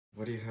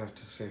What do you have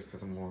to say for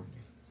the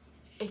morning?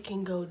 It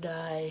can go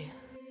die.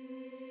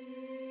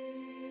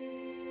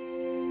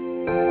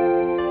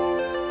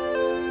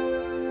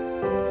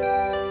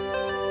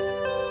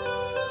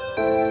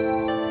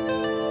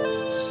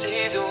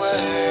 Say the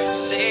word,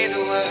 say the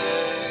word.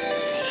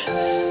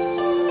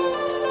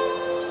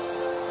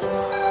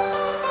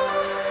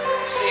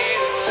 Say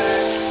the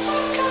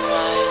word,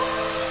 goodbye.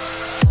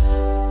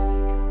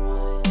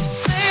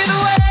 Say the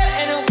word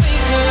and a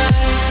wink can run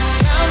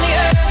around the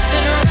earth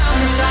and around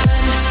the sun.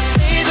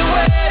 Say the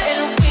word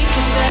and we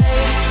can stay.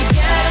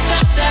 Forget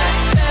about that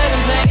better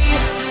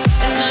place.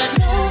 And I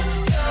know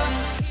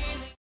you're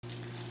healing.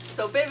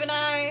 So Babe and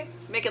I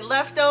making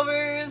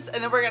leftovers,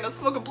 and then we're gonna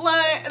smoke a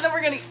blunt, and then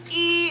we're gonna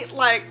eat.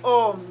 Like,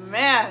 oh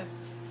man,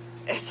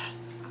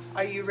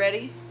 are you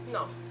ready?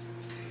 No.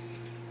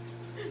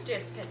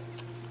 Just kidding.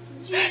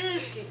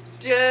 Just kidding.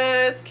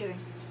 Just kidding.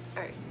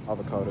 All right.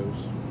 Avocados.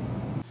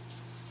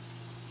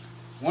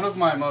 One of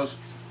my most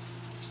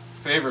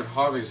favorite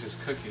hobbies is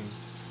cooking.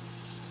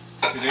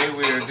 Today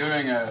we are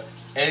doing a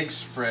egg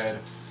spread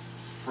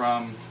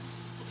from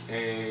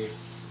a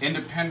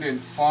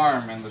independent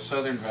farm in the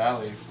Southern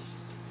Valley.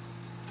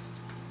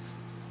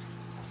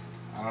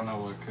 I don't know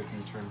what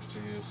cooking terms to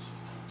use.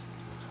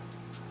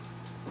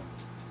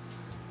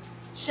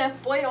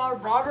 Chef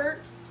Boyard Robert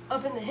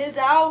up in his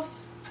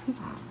house.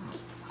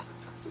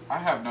 I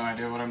have no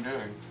idea what I'm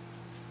doing.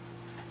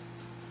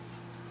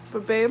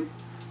 But Babe,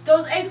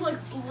 Those eggs look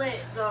lit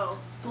though.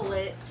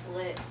 Lit.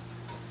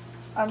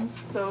 I'm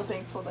so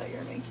thankful that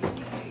you're making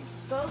me eggs.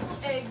 Those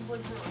eggs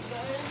look really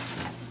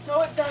good.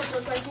 So it does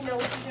look like you know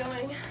what you're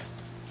doing.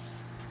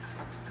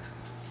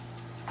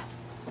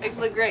 Eggs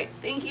look great.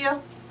 Thank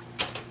you.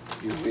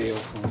 You're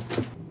welcome.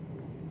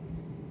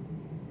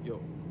 Yo,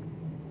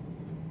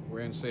 we're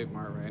in Save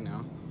Mart right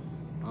now.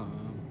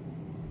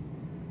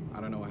 I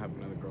don't know what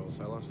happened to the girls.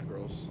 I lost the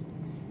girls.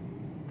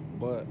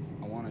 But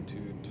I wanted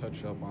to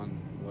touch up on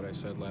what I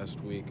said last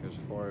week as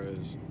far as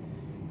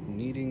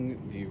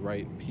needing the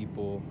right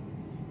people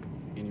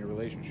in your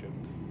relationship.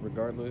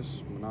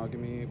 Regardless,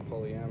 monogamy,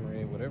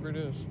 polyamory, whatever it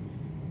is,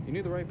 you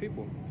need the right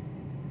people.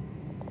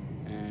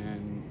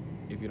 And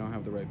if you don't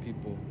have the right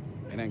people,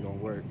 it ain't gonna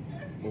work.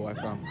 Oh, I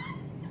found.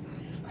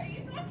 Are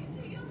you talking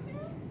to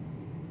yourself?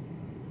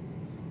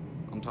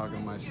 I'm talking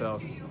to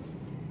myself.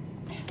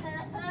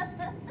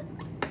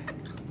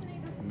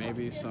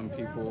 Maybe some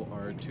people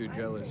are too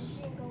jealous.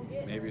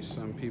 Maybe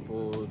some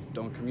people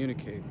don't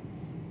communicate.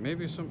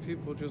 Maybe some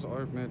people just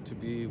aren't meant to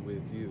be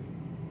with you.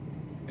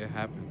 It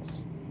happens.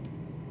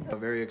 A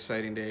very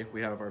exciting day.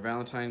 We have our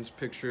Valentine's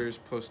pictures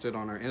posted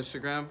on our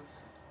Instagram.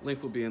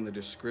 Link will be in the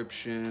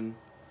description.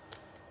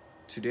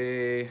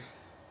 Today,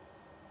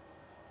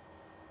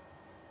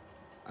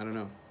 I don't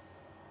know.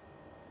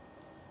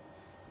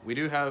 We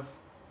do have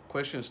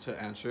questions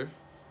to answer.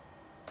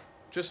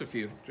 Just a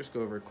few. Just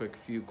go over a quick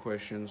few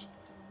questions.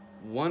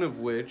 One of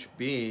which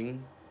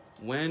being,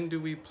 when do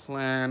we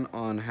plan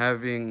on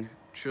having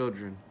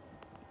children?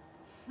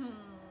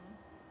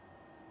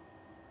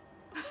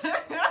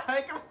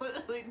 I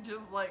completely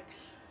just like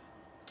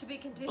To be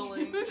continued.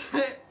 blinked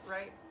it,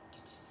 right?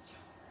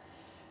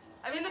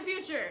 In the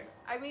future.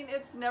 I mean,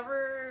 it's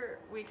never,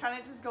 we kind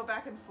of just go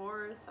back and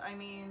forth. I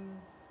mean,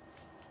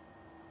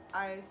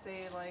 I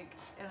say like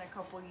in a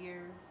couple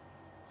years,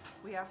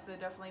 we have to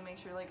definitely make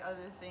sure like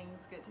other things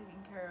get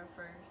taken care of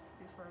first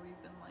before we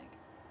even like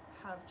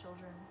have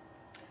children.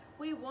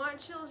 We want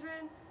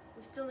children.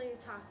 We still need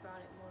to talk about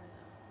it more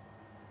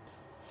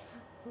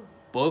though.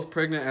 Both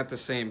pregnant at the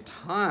same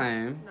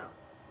time, No.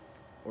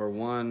 or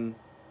one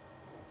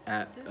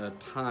at a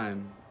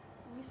time?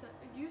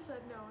 You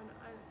said no, and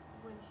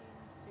when he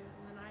asked you,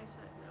 and then I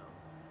said no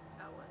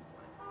at one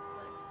point.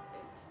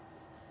 Like it's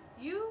just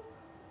you.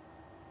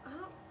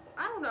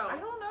 I don't know. I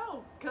don't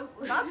know, because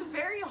that's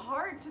very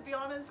hard to be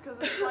honest, because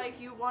it's like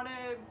you want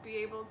to be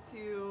able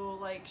to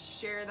like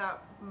share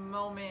that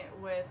moment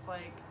with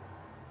like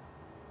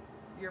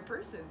your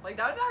person. Like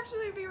that would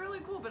actually be really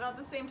cool, but at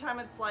the same time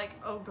it's like,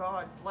 oh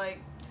god, like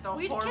the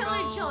We'd hormones,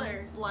 kill each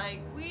other. like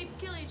We'd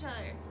kill each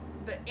other.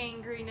 the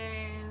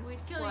angriness,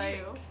 We'd kill like,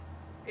 you.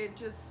 It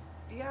just,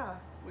 yeah,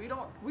 we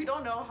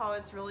don't know how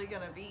it's really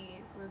gonna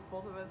be with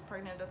both of us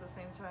pregnant at the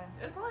same time.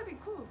 It'd probably be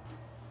cool.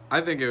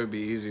 I think it would be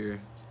easier.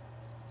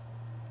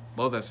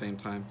 Both at the same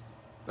time.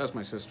 That's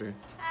my sister.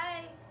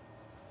 Hey.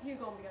 You're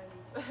gonna be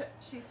on YouTube.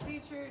 She's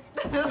featured.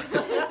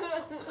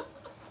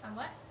 I'm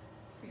what?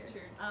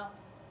 Featured. Oh.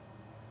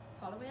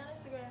 Follow me on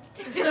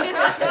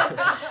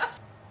Instagram.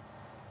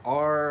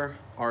 Are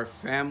our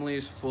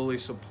families fully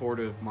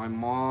supportive? My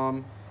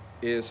mom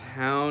is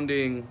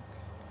hounding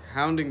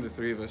the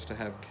three of us to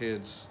have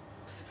kids.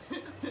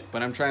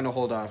 But I'm trying to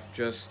hold off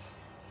just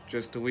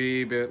a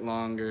wee bit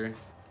longer.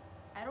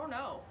 I don't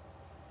know.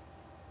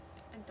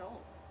 I don't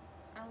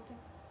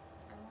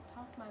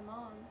talk to my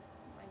mom.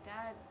 My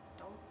dad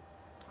don't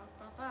talk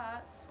about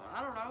that. So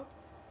I don't know.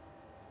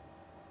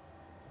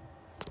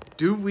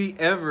 Do we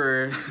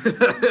ever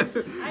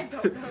I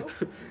don't know.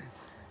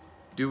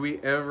 do we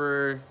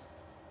ever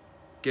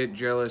get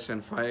jealous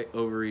and fight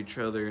over each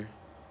other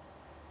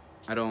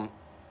I don't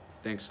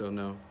think so,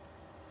 no.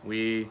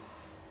 We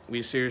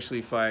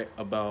seriously fight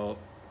about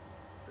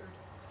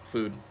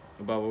food,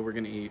 about what we're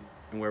gonna eat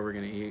and where we're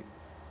gonna eat.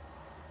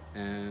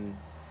 And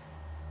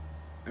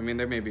I mean,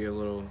 there may be a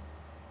little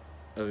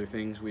other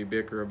things we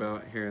bicker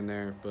about here and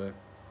there, but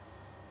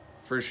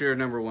for sure,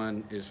 number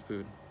one is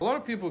food. A lot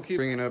of people keep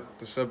bringing up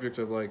the subject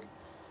of like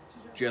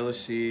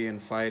jealousy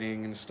and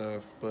fighting and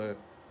stuff, but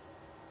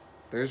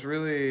there's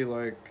really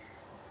like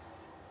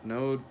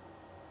no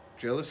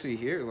jealousy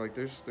here. Like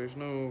there's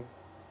no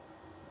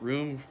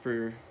room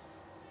for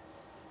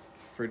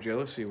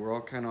jealousy. We're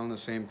all kind of on the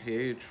same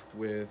page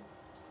with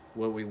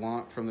what we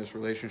want from this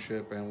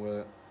relationship and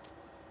what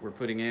we're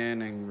putting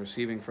in and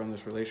receiving from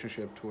this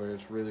relationship, to where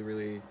it's really,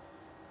 really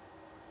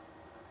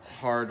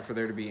hard for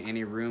there to be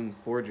any room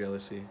for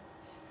jealousy.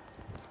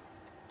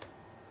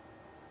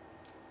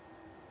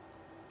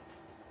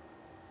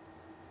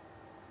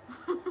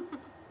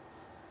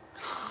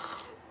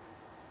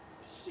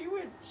 She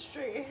went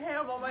straight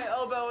ham on my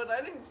elbow and I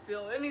didn't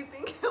feel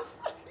anything.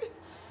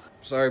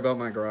 Sorry about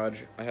my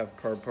garage. I have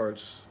car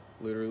parts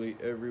literally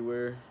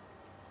everywhere.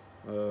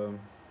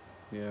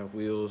 Yeah,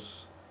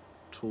 wheels,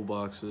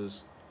 toolboxes,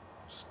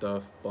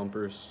 stuff,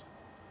 bumpers.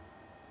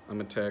 I'm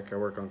a tech. I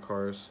work on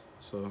cars,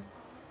 so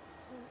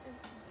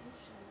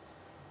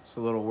it's a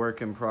little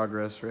work in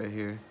progress right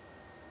here.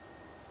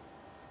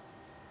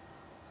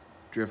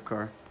 Drift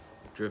car,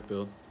 drift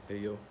build. Hey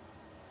yo.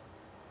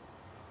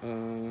 How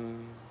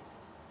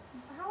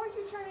are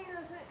you turning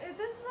this in? If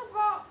this is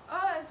about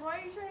us, why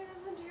are you turning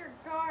this into your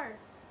car?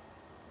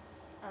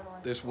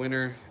 This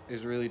winter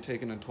is really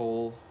taking a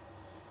toll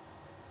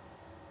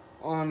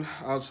on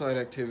outside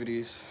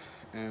activities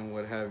and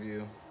what have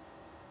you.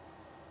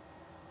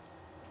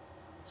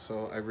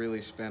 So I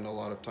really spend a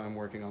lot of time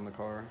working on the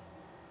car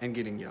and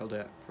getting yelled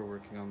at for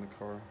working on the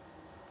car.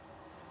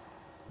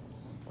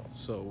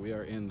 So we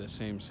are in the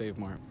same Save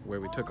Mart where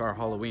we took our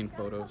Halloween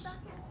photos.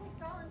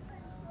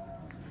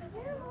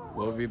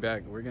 We'll be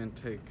back. We're gonna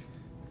take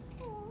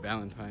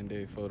Valentine's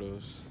Day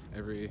photos.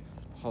 Every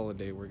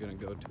holiday we're gonna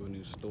go to a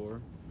new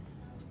store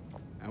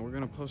and we're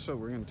gonna post up.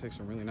 We're gonna take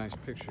some really nice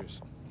pictures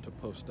to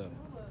post up.